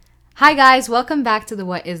Hi guys, welcome back to the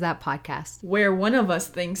What Is That podcast. Where one of us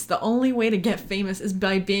thinks the only way to get famous is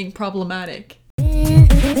by being problematic. 3,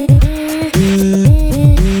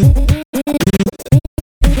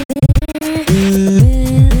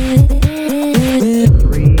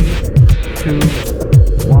 2,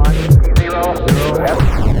 1, 0.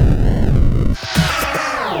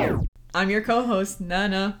 I'm your co-host,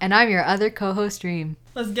 Nana. And I'm your other co-host, Reem.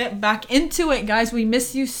 Let's get back into it, guys. We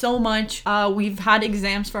miss you so much. We've had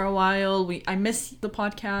exams for a while. I miss the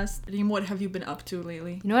podcast. Reem, what have you been up to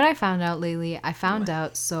lately? You know what I found out lately?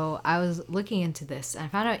 So I was looking into this, and I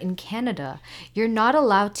found out in Canada, you're not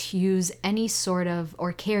allowed to use any sort of,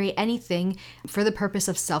 or carry anything for the purpose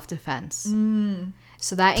of self-defense.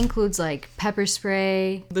 So that includes like pepper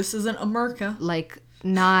spray, This isn't America. like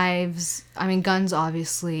knives, guns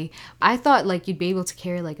obviously. I thought like you'd be able to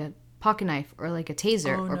carry like a pocket knife or like a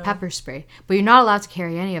taser or no. pepper spray, but you're not allowed to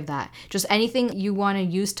carry any of that. Just anything you want to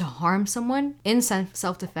use to harm someone in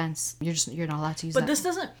self-defense, you're not allowed to use But that. this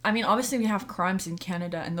doesn't, obviously we have crimes in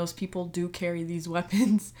Canada and those people do carry these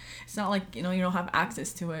weapons. It's not like, you don't have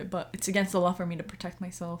access to it, but it's against the law for me to protect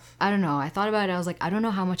myself. I don't know. I thought about it. I was like, I don't know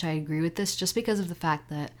how much I agree with this, just because of the fact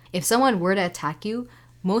that if someone were to attack you,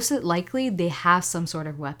 most likely they have some sort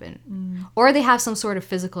of weapon or they have some sort of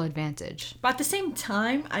physical advantage. But at the same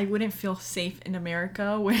time, I wouldn't feel safe in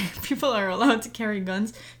America where people are allowed to carry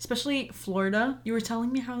guns, especially Florida. You were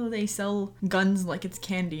telling me how they sell guns like it's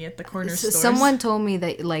candy at the corner stores. Someone told me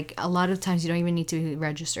that like a lot of times you don't even need to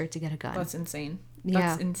register to get a gun. That's insane. Yeah.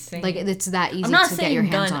 That's insane. Like it's that easy I'm not to get your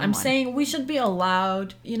saying hands gun. on I'm one. saying we should be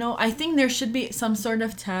allowed. I think there should be some sort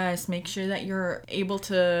of test. Make sure that you're able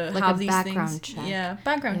to Like have a these background things. check. Yeah,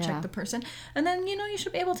 background Yeah. check the person, and then you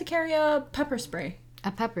should be able to carry a pepper spray.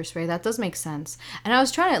 A pepper spray, that does make sense. And I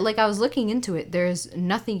was I was looking into it. There's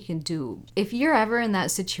nothing you can do. If you're ever in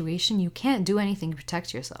that situation, you can't do anything to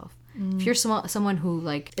protect yourself. If you're someone who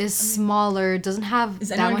is smaller, doesn't have Is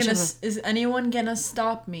anyone gonna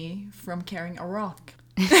stop me from carrying a rock?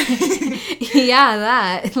 yeah,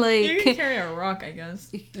 that You can carry a rock, I guess.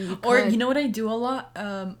 Or could. you know what I do a lot?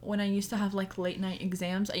 When I used to have late night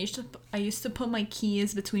exams, I used to put my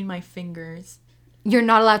keys between my fingers. You're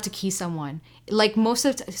not allowed to key someone. Like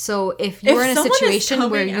so if you're in a someone is situation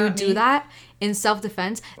where coming you at do me- that in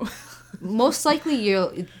self-defense, most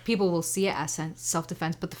likely people will see it as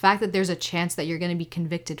self-defense, but the fact that there's a chance that you're going to be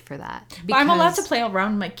convicted for that. But I'm allowed to play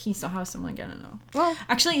around with my keys, so how's someone gonna know? Well,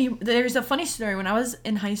 Actually, there's a funny story. When I was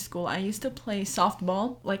in high school, I used to play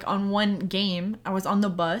softball. On one game, I was on the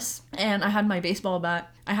bus, and I had my baseball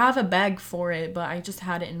bat. I have a bag for it, but I just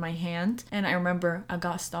had it in my hand. And I remember I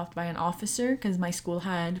got stopped by an officer because my school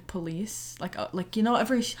had police.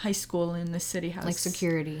 Every high school in the city has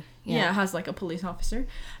security. Yeah, it has a police officer.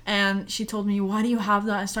 And she told me, "Why do you have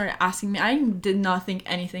that?" And started asking me. I did not think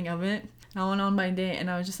anything of it. I went on my day and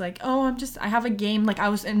I was just like, "Oh, I have a game." I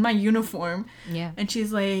was in my uniform. Yeah. And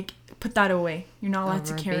she's like, "Put that away. You're not allowed Over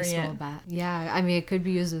to a carry baseball it." bat. Yeah, it could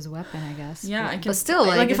be used as a weapon, I guess. Yeah, I can. But still,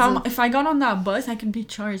 if I got on that bus, I could be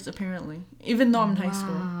charged apparently, even though I'm in high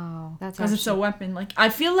school. Wow, that's Because it's a weapon. I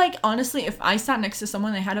feel honestly, if I sat next to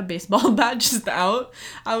someone that had a baseball bat just out,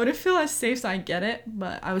 I wouldn't feel as safe. So I get it,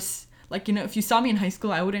 but I was if you saw me in high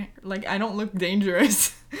school, I wouldn't I don't look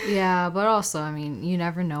dangerous. Yeah, but also, you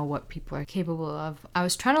never know what people are capable of. I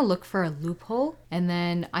was trying to look for a loophole, and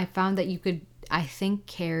then I found that you could, I think,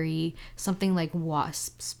 carry something like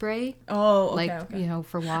wasp spray. Oh, okay.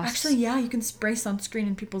 For wasps. Actually, yeah, you can spray sunscreen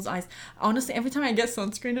in people's eyes. Honestly, every time I get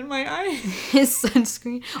sunscreen in my eye,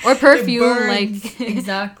 Sunscreen or perfume, burns.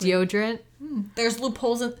 Exactly. deodorant. There's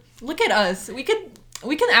loopholes. Look at us. We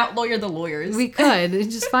can out-lawyer the lawyers. We could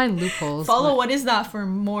just find loopholes. Follow What Is That for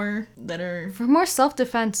more that are... For more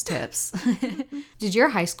self-defense tips. Did your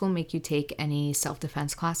high school make you take any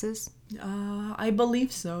self-defense classes? I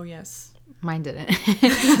believe so, yes. Mine didn't.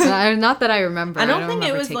 Not that I remember. I don't think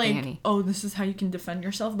it remember was taking any. oh, this is how you can defend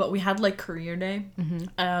yourself, but we had career day.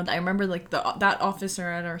 And I remember that officer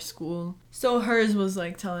at our school. So hers was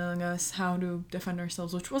telling us how to defend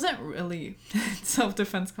ourselves, which wasn't really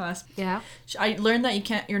self-defense class. Yeah. I learned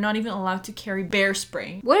that you're not even allowed to carry bear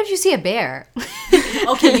spray. What if you see a bear?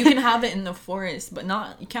 Okay, you can have it in the forest, but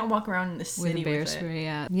you can't walk around in the city with a bear with spray,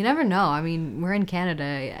 yeah. You never know. We're in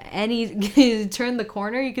Canada. You turn the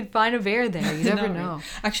corner, you could find a bear there. You never know.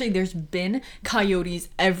 Actually, there's been coyotes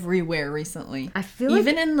everywhere recently. I feel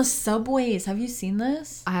even in the subways. Have you seen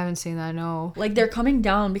this? I haven't seen that, no. They're coming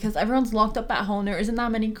down because everyone's locked up at home. There isn't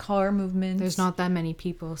that many car movements. There's not that many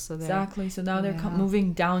people, so exactly. So now they're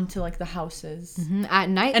moving down to the houses. At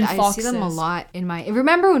night, And I foxes. see them a lot in my...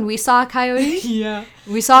 Remember when we saw a coyote? Yeah.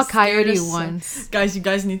 Yeah. We saw a Scared coyote us so- once. Guys, you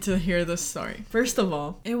guys need to hear this story. First of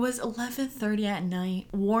all, it was 11:30 at night.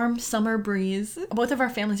 Warm summer breeze. Both of our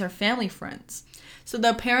families are family friends. So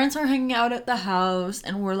the parents are hanging out at the house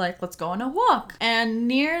and we're like, let's go on a walk. And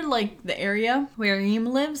near like the area where Reem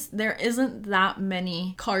lives, there isn't that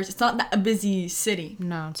many cars. It's not that a busy city.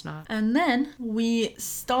 No, it's not. And then we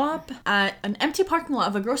stop at an empty parking lot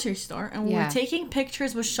of a grocery store and Yeah. we're taking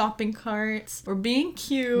pictures with shopping carts. We're being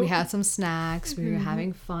cute. We had some snacks. We were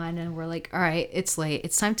having fun, and we're like, all right, it's late.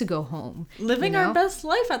 It's time to go home. living you know? our best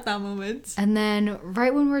life at that moment. And then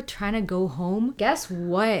right when we're trying to go home, guess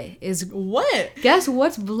what is What? guess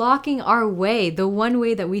what's blocking our way? The one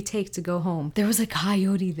way that we take to go home. There was a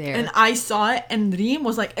coyote there. And I saw it, and Reem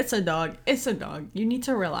was like, it's a dog. It's a dog. You need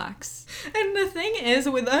to relax. And the thing is,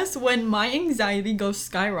 with us, when my anxiety goes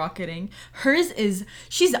skyrocketing, hers is,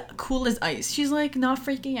 she's cool as ice. She's like, not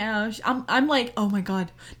freaking out. I'm like, oh my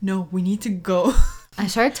God, no, we need to go. I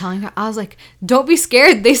started telling her, I was like, don't be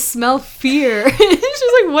scared. They smell fear.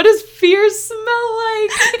 She's like, what does fear smell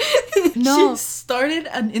like? No. She started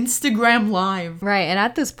an Instagram live. Right. And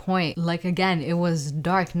at this point, like, again, it was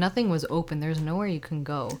dark. Nothing was open. There's nowhere you can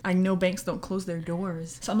go. I know banks don't close their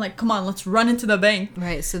doors. So I'm like, come on, let's run into the bank.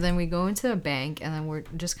 Right. So then we go into a bank and then we're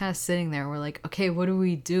just kind of sitting there. We're like, okay, what do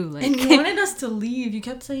we do? Like, And you wanted us to leave. You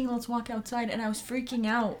kept saying, let's walk outside. And I was freaking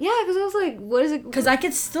out. yeah, because I was like, what is it? Because I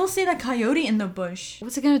could still see the coyote in the bush.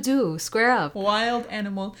 What's it gonna do? Square up. Wild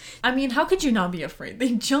animal. I mean, how could you not be afraid?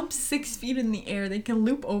 They jump 6 feet in the air. They can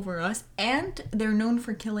loop over us. And they're known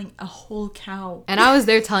for killing a whole cow. And I was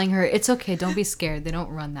there telling her, it's okay, don't be scared. They don't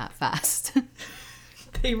run that fast.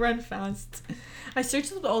 They run fast. I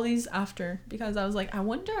searched up all these after because I was like, I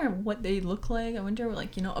wonder what they look like. I wonder,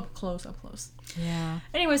 like, you know, up close. Yeah.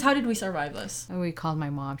 Anyways, how did we survive this? We called my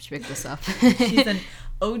mom. She picked us up. She's an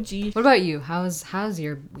OG. What about you? How's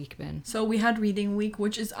your week been? So we had reading week,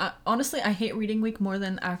 which is honestly, I hate reading week more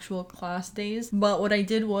than actual class days. But what I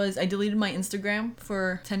did was I deleted my Instagram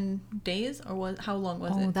for 10 days, or how long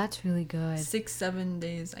was Oh, it? that's really good. 6-7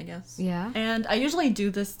 days, I guess. Yeah. And I usually do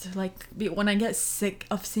this to when I get sick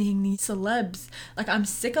of seeing these celebs. Like, I'm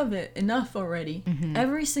sick of it enough already.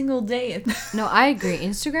 Every single day. No, I agree.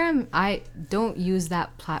 Instagram, I don't use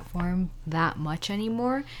that platform that much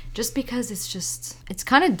anymore just because it's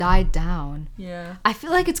kind of died down. Yeah. I feel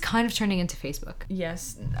like it's kind of turning into Facebook.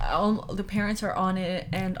 Yes, all the parents are on it,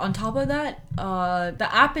 and on top of that, the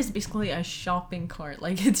app is basically a shopping cart.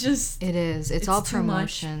 Like, it's just It is. It's all too much.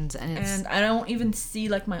 promotions and it's and I don't even see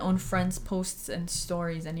like my own friends' posts and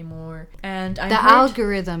stories anymore. And I the heard,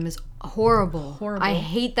 algorithm is horrible. Horrible. I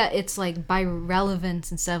hate that it's like by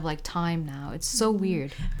relevance instead of like time now. It's so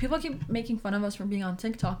weird. people keep making fun of us for being on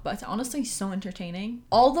TikTok, but it's honestly so entertaining.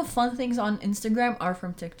 All the fun things on Instagram are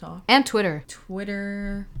from TikTok. And Twitter.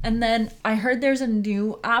 Twitter, and then I heard there's a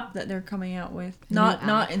new app that they're coming out with. Not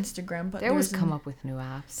Instagram, but They always there's come up with new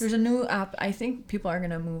apps. There's a new app. I think people are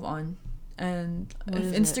gonna move on, and What if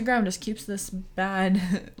is it? Instagram just keeps this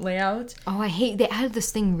bad layout, Oh, I hate they added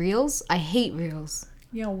this thing Reels. I hate Reels.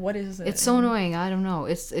 yeah, what is it? It's so annoying. I don't know.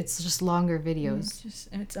 It's just longer videos.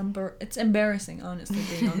 It's embarrassing, honestly,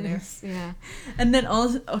 being on there. Yeah. And then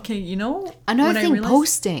also, okay, you know, Another when I thing, realized-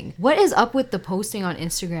 posting. What is up with the posting on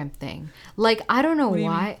Instagram thing? Like, I don't know What do you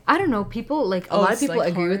why. I don't know. People, like, a Oh, lot of it's, people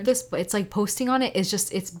like, agree with hard? this, but it's like posting on it is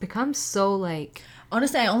just, it's become so, like,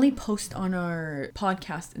 Honestly, I only post on our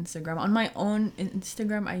podcast Instagram. On my own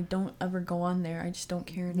Instagram, I don't ever go on there. I just don't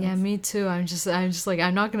care enough. yeah, me too. I'm just like,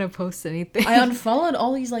 I'm not going to post anything. I unfollowed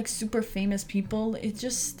all these like super famous people. It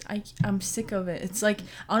just I'm sick of it. It's like,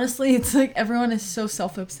 honestly, it's like everyone is so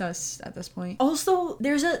self-obsessed at this point. Also,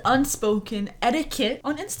 there's an unspoken etiquette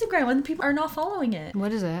on Instagram and people are not following it.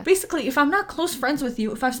 What is it? Basically, if I'm not close friends with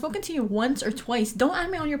you, if I've spoken to you once or twice, don't add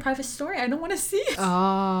me on your private story. I don't want to see it.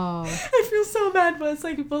 Oh. I feel so bad, but it's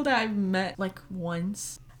like people that I've met like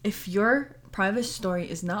once. If your private story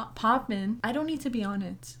is not popping, I don't need to be on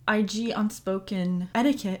it. IG unspoken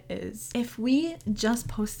etiquette is, if we just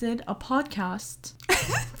posted a podcast,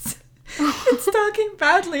 it's talking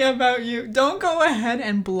badly about you, don't go ahead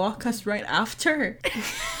and block us right after.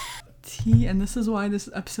 And this is why this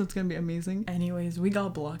episode's gonna be amazing. Anyways, we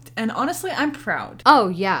got blocked, and honestly, I'm proud. Oh,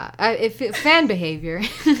 yeah. Fan behavior.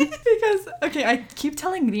 Because, okay, I keep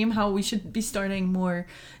telling Reem how we should be starting more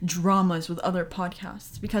dramas with other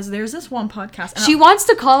podcasts. Because there's this one podcast. And She wants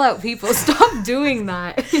to call out people. Stop doing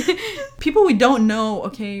that. people we don't know,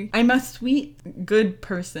 okay? I'm a sweet, good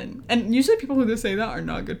person. And usually people who say that are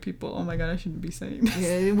not good people. Oh my god, I shouldn't be saying this.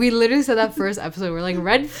 Yeah, we literally said that first episode. We're like,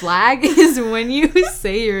 red flag is when you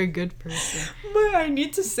say you're a good person. person. But I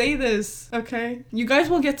need to say this, okay? You guys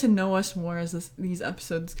will get to know us more as these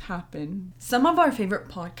episodes happen. Some of our favorite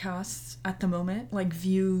podcasts at the moment, like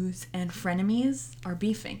Views and Frenemies, are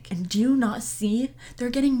beefing. And do you not see? They're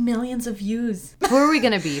getting millions of views. Who are we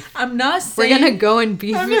gonna beef? I'm not We're saying... gonna go and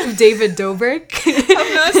beef with David Dobrik.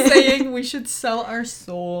 I'm not saying we should sell our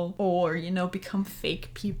soul or, become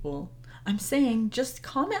fake people. I'm saying just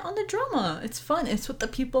comment on the drama. It's fun. It's what the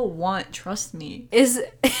people want. Trust me. Is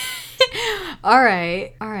all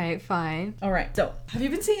right, fine. All right. So, have you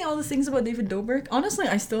been seeing all the things about David Dobrik? Honestly,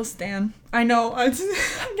 I still stan. I know I'm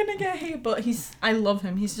gonna get hate, but I love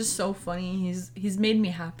him. He's just so funny. He's made me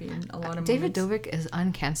happy in a lot of David moments. Dobrik is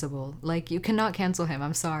uncancelable. Like, you cannot cancel him.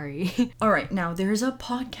 I'm sorry. All right. Now there's a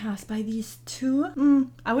podcast by these two.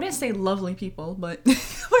 I wouldn't say lovely people, but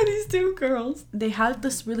by these two girls. They had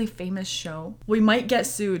this really famous show. We might get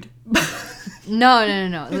sued.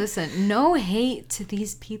 No. Listen, no hate to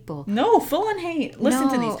these people. No, full on hate. Listen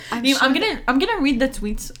to No, these. I'm I'm gonna read the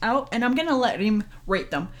tweets out and I'm gonna let him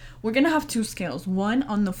rate them. We're gonna have two scales. One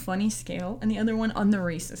on the funny scale and the other one on the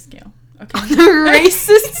racist scale. Okay. The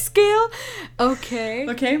racist scale? Okay.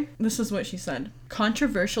 Okay, this is what she said.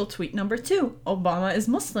 Controversial tweet number 2. Obama is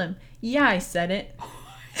Muslim. Yeah, I said it.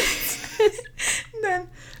 Then,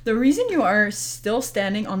 the reason you are still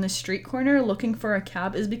standing on the street corner looking for a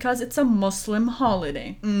cab is because it's a Muslim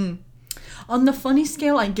holiday. On the funny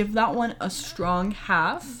scale, I give that one a strong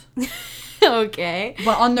half. Okay.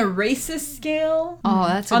 But on the racist scale, Oh,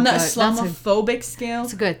 that's on the good, Islamophobic scale,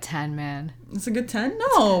 It's a good 10, man. it's a good 10?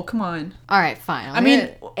 No, come on. All right, fine. I mean,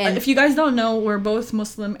 if you guys don't know, we're both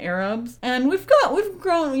Muslim Arabs, and we've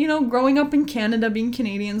grown, growing up in Canada, being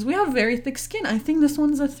Canadians, we have very thick skin. I think this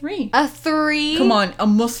one's a 3. a 3. Come on, a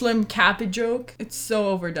Muslim kappa joke. It's so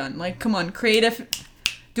overdone. Like, come on, creative.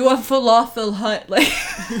 Do a falafel hut. Like.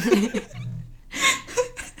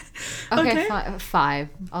 Okay, 5.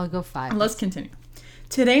 I'll go 5. Let's continue.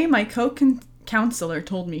 Today, my co-counselor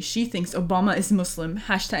told me she thinks Obama is Muslim.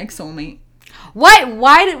 #soulmate. What?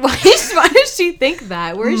 Why does she think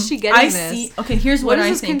that? Where is she getting this? see. Okay, here's What what is I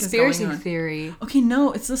this think conspiracy is going on. theory? Okay,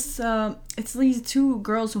 no, it's this. It's these two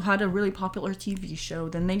girls who had a really popular TV show.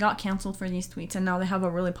 Then they got canceled for these tweets, and now they have a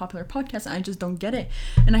really popular podcast. And I just don't get it.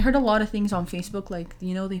 And I heard a lot of things on Facebook, like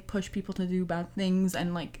they push people to do bad things,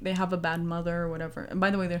 and like they have a bad mother or whatever. And by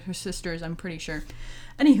the way, they're her sisters, I'm pretty sure.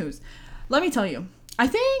 Anywho's, let me tell you, I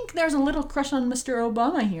think there's a little crush on Mr.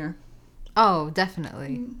 Obama here. Oh,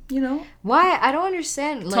 definitely. Why? I don't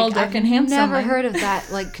understand. Tall, Like, dark, I've and handsome, never like- heard of that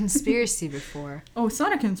like conspiracy before. Oh, it's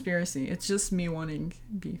not a conspiracy. It's just me wanting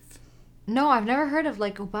beef. No, I've never heard of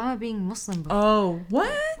like Obama being Muslim before. Oh,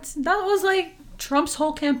 what? That was like Trump's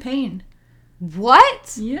whole campaign.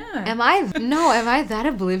 What? Yeah. Am I that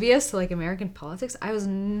oblivious to like American politics? I was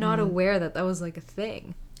not aware that was like a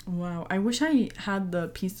thing. Wow. I wish I had the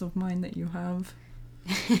peace of mind that you have.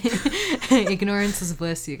 Ignorance is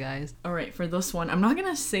bliss, you guys. All right, for this one, I'm not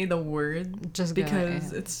gonna say the word Just go,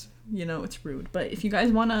 because yeah. it's it's rude. But if you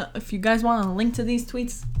guys wanna a link to these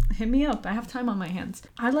tweets, hit me up. I have time on my hands.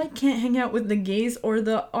 I can't hang out with the gays or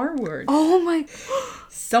the R word. Oh my.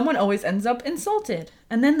 Someone always ends up insulted.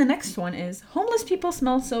 And then the next one is homeless people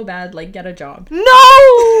smell so bad, like get a job.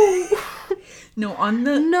 No! No, on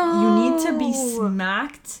the No. you need to be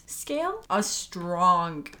smacked scale, a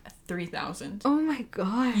strong 3,000. Oh my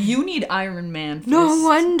god. You need Iron Man for No this.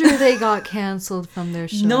 wonder they got canceled from their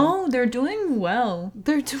show. No, they're doing well.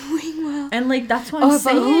 They're doing well. And that's what Oh, I'm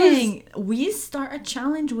but who's- saying. We start a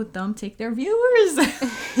challenge with them, take their viewers.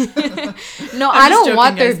 No, I'm I just don't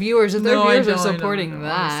want joking, their guys. viewers. If their No, I viewers are don't, I supporting don't,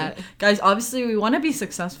 that. honestly. Guys, obviously we want to be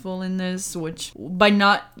successful in this, which by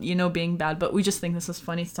not, being bad, but we just think this is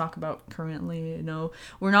funny to talk about currently,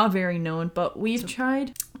 We're not very known, but we've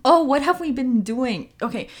tried. Oh, what have we been doing?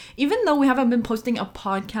 Okay, even though we haven't been posting a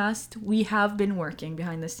podcast, we have been working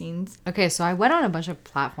behind the scenes. Okay, so I went on a bunch of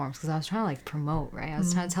platforms because I was trying to promote, right? I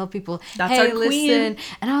was trying to tell people, That's hey, our listen. queen.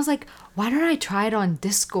 And I was like, why don't I try it on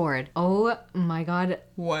Discord? Oh my god.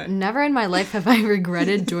 What? Never in my life have I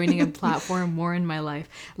regretted joining a platform more in my life.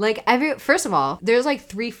 First of all, there's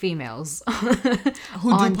 3 females Who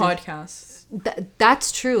do on podcasts.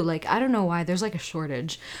 That's true. I don't know why. There's a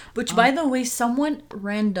shortage. Which, by the way, someone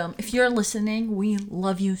random, if you're listening, we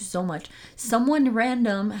love you so much. Someone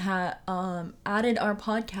random had added our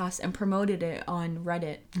podcast and promoted it on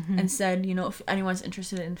Reddit and said, if anyone's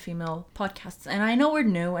interested in female podcasts. And I know we're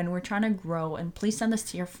new and we're trying to grow, and please send this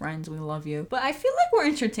to your friends. We love you. But I feel like we're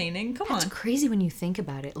entertaining. Come It's on. crazy when you think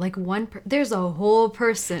about it. There's a whole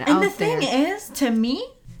person And out the there. thing is, to me,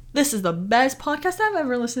 this is the best podcast I've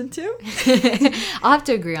ever listened to. I'll have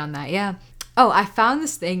to agree on that. Yeah. Oh, I found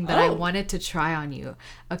this thing that I Oh. wanted to try on you.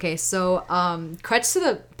 Okay, so credits to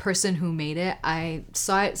the person who made it. I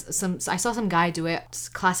saw some guy do it. It's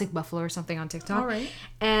Classic Buffalo or something on TikTok. All right.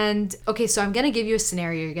 And okay, so I'm gonna give you a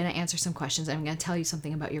scenario. You're gonna answer some questions. I'm gonna tell you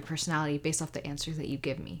something about your personality based off the answers that you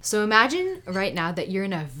give me. So imagine right now that you're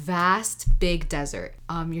in a vast, big desert.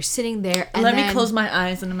 You're sitting there, and Let then, me close my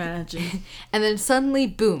eyes and imagine. and then suddenly,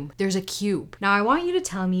 boom, there's a cube. Now I want you to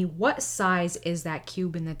tell me what size is that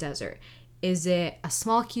cube in the desert. Is it a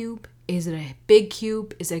small cube? Is it a big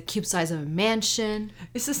cube? Is it a cube size of a mansion?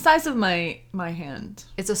 It's the size of my hand.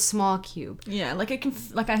 It's a small cube. Yeah, like I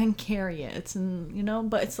can carry it. It's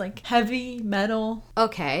but it's like heavy metal.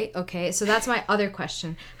 Okay. So that's my other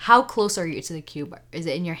question. How close are you to the cube? Is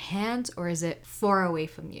it in your hands or is it far away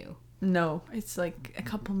from you? No, it's like a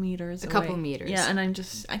couple meters. A couple meters. Yeah, and I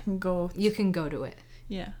can go. You can go to it.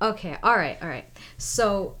 Yeah. Okay, all right.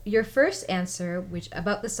 So your first answer, which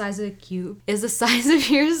about the size of the cube, is the size of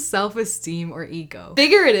your self-esteem or ego.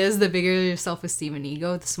 Bigger it is, the bigger your self-esteem and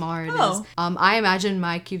ego, the smaller it is. Oh. I imagine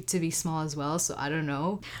my cube to be small as well, so I don't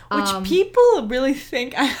know. Which people really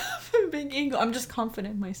think I have a big ego. I'm just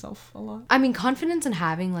confident in myself a lot. I mean, confidence and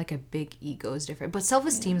having like a big ego is different, but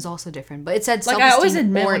self-esteem is also different. But it said Like I always self-esteem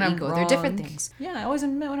admit or when I'm ego. wrong. They're different things. Yeah, I always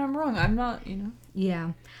admit when I'm wrong. I'm not,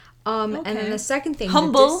 Yeah. And then Okay. the second thing,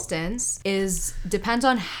 Humble. the distance, depends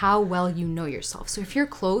on how well you know yourself. So if you're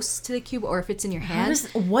close to the cube or if it's in your hand,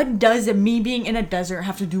 What does me being in a desert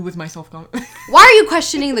have to do with my self-confidence? why are you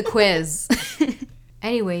questioning the quiz?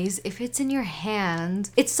 Anyways, if it's in your hand,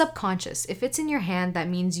 it's subconscious. If it's in your hand, that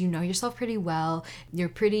means you know yourself pretty well. You're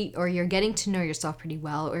getting to know yourself pretty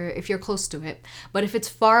well, or if you're close to it. But if it's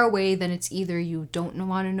far away, then it's either you don't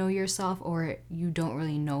want to know yourself or you don't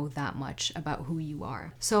really know that much about who you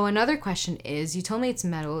are. So another question is, you told me it's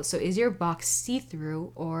metal, so is your box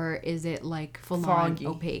see-through or is it like full-on Foggy.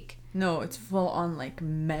 opaque? No, it's full on like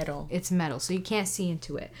metal. It's metal, so you can't see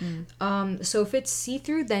into it. So if it's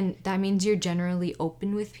see-through, then that means you're generally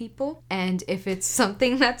open with people. And if it's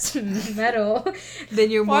something that's metal, then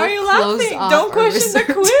you're more closed off. Don't or question the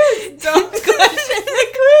reserved. quiz. Don't question the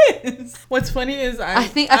quiz. What's funny is I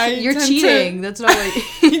think you're tend cheating. That's not what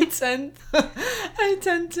I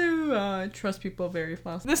tend to trust people very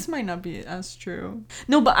fast. This might not be as true.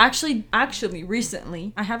 No, but actually,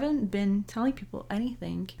 recently, I haven't been telling people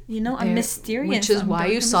anything. I'm mysterious. Which is I'm why dark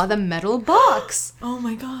you and saw the metal box. Oh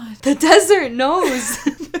my god. The desert knows.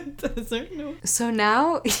 Desert, no.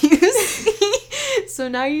 So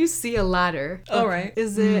now you see a ladder. All right.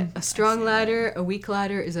 Is it a strong ladder, a weak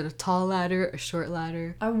ladder? Is it a tall ladder, a short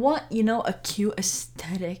ladder? I want, a cute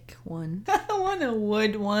aesthetic one. I want a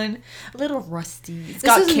wood one. A little rusty. It's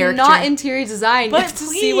got This is character. not interior design. But you have to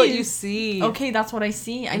see what you please. see. Okay, that's what I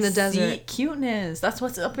see. I In the see desert. cuteness. That's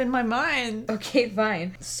what's up in my mind. Okay,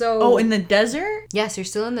 fine. So Oh, in the desert? yes, you're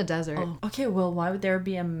still in the desert. Oh, okay, well, why would there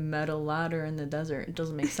be a metal ladder in the desert? It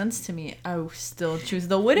doesn't make sense to me. I would still choose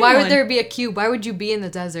the wooden Why one. would there be a cube? Why would you be in the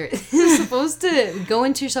desert? You're supposed to go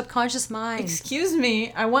into your subconscious mind. Excuse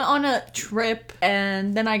me. I went on a trip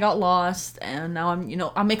and then I got lost and now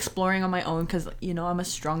I'm exploring on my own because I'm a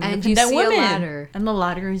strong And you independent see a woman. ladder. And the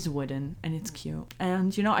ladder is wooden and it's cute.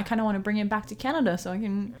 And I kind of want to bring it back to Canada so I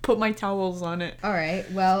can put my towels on it. All right.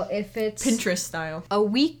 Well, if it's Pinterest style. a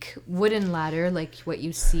weak wooden ladder like what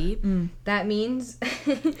you see, that means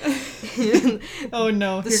Oh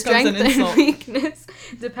no, the here comes strength an insult. and weakness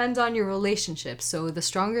depends on your relationship. So the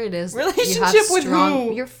stronger it is, you have Relationship with strong,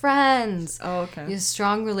 who? your friends. Oh, okay. You have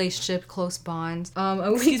strong relationship, close bonds.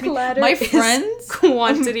 A Excuse weak me, ladder my is friends?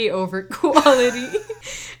 quantity over quality,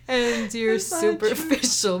 and you're That's not true.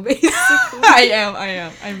 superficial, basically. I am.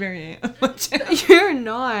 I very am. You're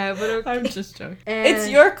not, but okay. I'm just joking. And- It's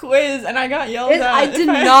your quiz and I got yelled at. I did if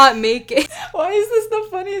not make it. Why is this the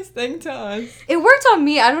funniest thing to us? It worked on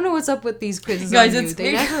me. I don't know what's up with these quizzes Guys, on you. it's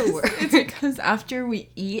They because, never work. it's because after we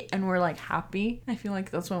eat and we're like happy, I feel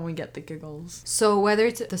like that's when we get the giggles. So whether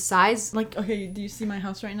it's the size, Like, okay, do you see my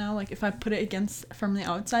house right now? Like, if I put it against from the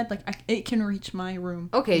outside, like it can reach my room.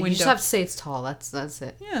 okay, you just window. have to say it's tall. That's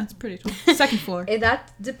it. Yeah, it's pretty tall. Second floor.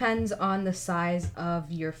 That depends on the size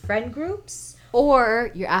of your friend groups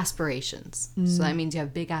or your aspirations. So that means you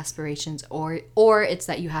have big aspirations, or it's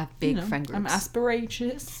that you have big friend groups. I'm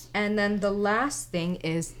aspiracious. And then the last thing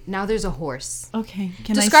is, now there's a horse. Okay,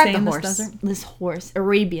 can Describe I stay the in horse. this desert? This horse,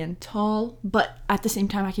 Arabian, tall, but at the same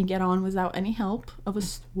time I can get on without any help of a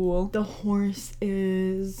stool. The horse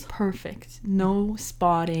is perfect. No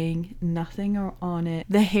spotting, nothing on it.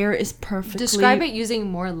 The hair is perfectly... Describe it using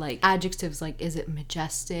more like adjectives, like is it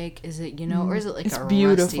majestic? Is it, or is it like It's a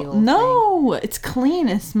beautiful. rusty old thing? No, it's clean.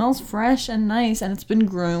 It smells fresh and nice, and it's been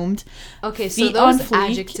groomed. Okay, so Feet on those fleek.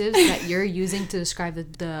 adjectives that you're using to describe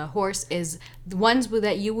the horse is the ones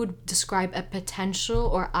that you would describe a potential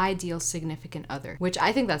or ideal significant other, which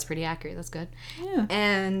I think that's pretty accurate. That's good. Yeah.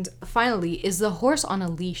 And finally, is the horse on a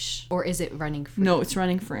leash or is it running free? No, it's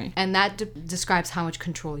running free. And that describes how much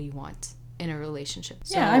control you want in a relationship.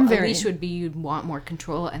 So Yeah, I'm very- a leash would be you'd want more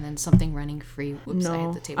control, and then something running free. Whoops, I hit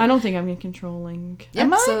No, the table. I don't think I'm being controlling. Yep,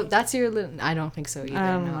 Am I? so that's your little. I don't think so either.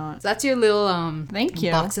 I'm no. not. So that's your little Thank you.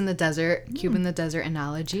 box in the desert, cube in the desert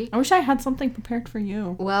analogy. I wish I had something prepared for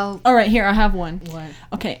you. Well, All right, here I have one. what?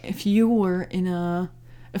 Okay, if you were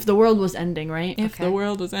if the world was ending, right? If Okay. the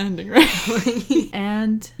world was ending, right?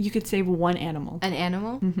 And you could save one animal. An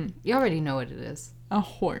animal? Mm-hmm. You already know what it is. A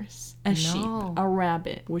horse, a sheep, No. a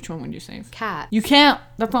rabbit. Which one would you save? Cat. You can't.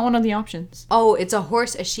 That's not one of the options. Oh, it's a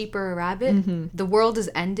horse, a sheep, or a rabbit? Mm-hmm. The world is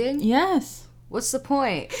ending? Yes. What's the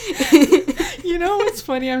point? You know what's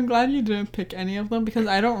funny? I'm glad you didn't pick any of them because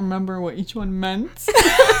I don't remember what each one meant.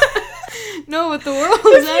 No, but the world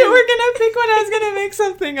If is you were gonna pick one, I was gonna make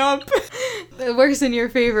something up. It works in your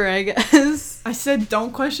favor, I guess. I said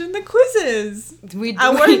don't question the quizzes.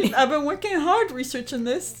 I've been working hard researching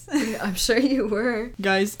this. I'm sure you were.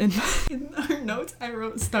 Guys, in our notes, I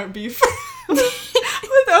wrote start beef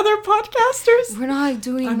with other podcasters. We're not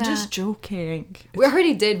doing I'm that. just joking. We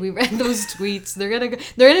already did. We read those tweets. They're gonna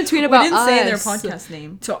tweet We about didn't us. say their podcast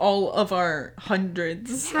name to all of our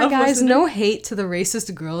hundreds. Yeah, of guys, listeners. no hate to the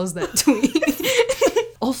racist girls that tweet.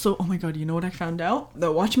 Also, oh my god, you know what I found out?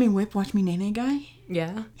 The Watch Me Whip, Watch Me Nay Nay guy?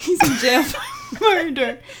 Yeah. He's in jail for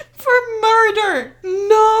murder. For murder!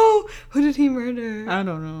 No. Who did he murder? I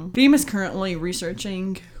don't know. Beam is currently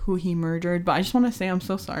researching who he murdered, but I just want to say I'm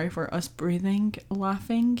so sorry for us breathing,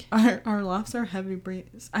 laughing. Our laughs are heavy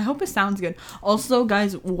breaths. I hope it sounds good. Also,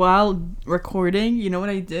 guys, while recording, you know what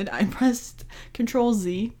I did? I pressed Control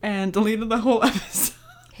Z and deleted the whole episode.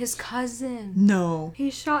 His cousin. No. He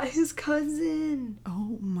shot his cousin.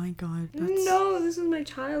 Oh my god. That's... No, this is my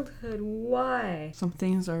childhood. Why? Some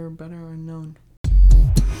things are better unknown.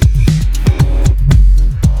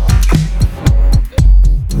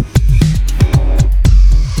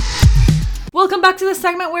 Welcome back to the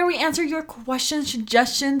segment where we answer your questions,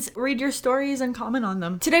 suggestions, read your stories, and comment on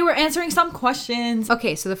them. Today we're answering some questions.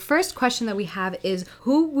 Okay, so the first question that we have is,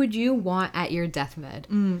 who would you want at your deathbed?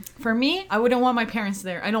 For me, I wouldn't want my parents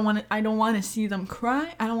there. I don't want to see them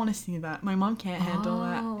cry. I don't want to see that. My mom can't handle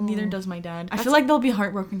that. Neither does my dad. I feel like they'll be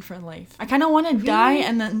heartbroken for life. I kind of want to die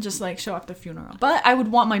and then just like show up the funeral. But I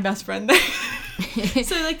would want my best friend there.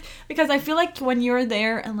 So like, because I feel like when you're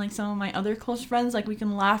there and like some of my other close friends, like we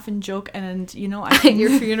can laugh and joke and you know, I At can your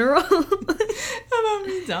funeral? about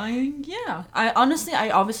me dying. Yeah. I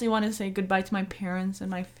obviously want to say goodbye to my parents and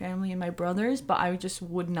my family and my brothers, but I just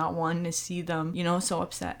would not want to see them, you know, so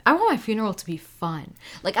upset. I want my funeral to be fun.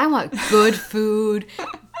 Like, I want good food,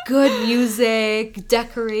 good music,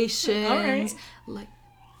 decorations. All right. Like,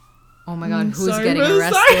 oh my god, who's sorry, getting but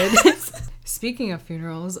arrested? Speaking of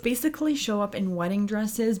funerals, Basically show up in wedding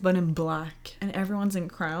dresses, but in black, and everyone's in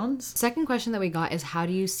crowns. second question that we got is, how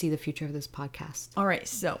do you see the future of this podcast? All right,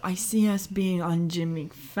 so I see us being on Jimmy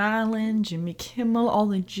Fallon, Jimmy Kimmel, all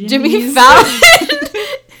the Jimmys. Jimmy Fallon?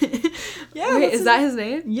 Yeah, Wait, that's is his- that his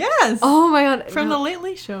name? Yes. Oh my god. From no. the Late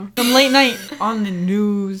Late Show. From late night on the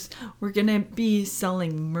news. We're gonna be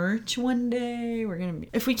selling merch one day.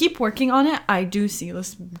 If we keep working on it, I do see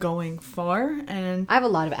this going far. And I have a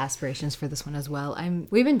lot of aspirations for this one as well.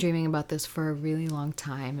 We've been dreaming about this for a really long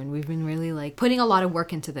time, and we've been really like putting a lot of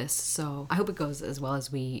work into this. So I hope it goes as well as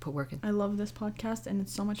we put work in. I love this podcast, and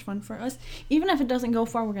it's so much fun for us. Even if it doesn't go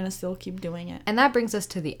far, we're gonna still keep doing it. And that brings us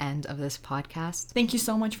to the end of this podcast. Thank you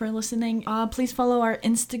so much for listening. Please follow our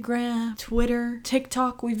Instagram, Twitter,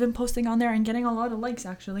 TikTok. We've been posting on there and getting a lot of likes,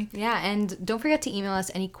 actually. Yeah, and don't forget to email us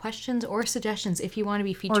any questions or suggestions if you want to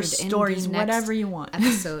be featured Or stories, in the next whatever you want.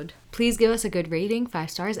 episode. Please give us a good rating, 5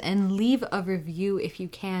 stars, and leave a review if you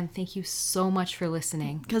can. Thank you so much for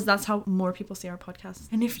listening. Because that's how more people see our podcast.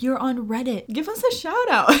 And if you're on Reddit, give us a shout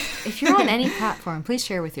out. If you're on any platform, please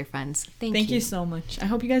share with your friends. Thank you so much. I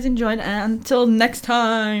hope you guys enjoyed. And until next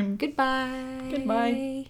time. Goodbye. Goodbye.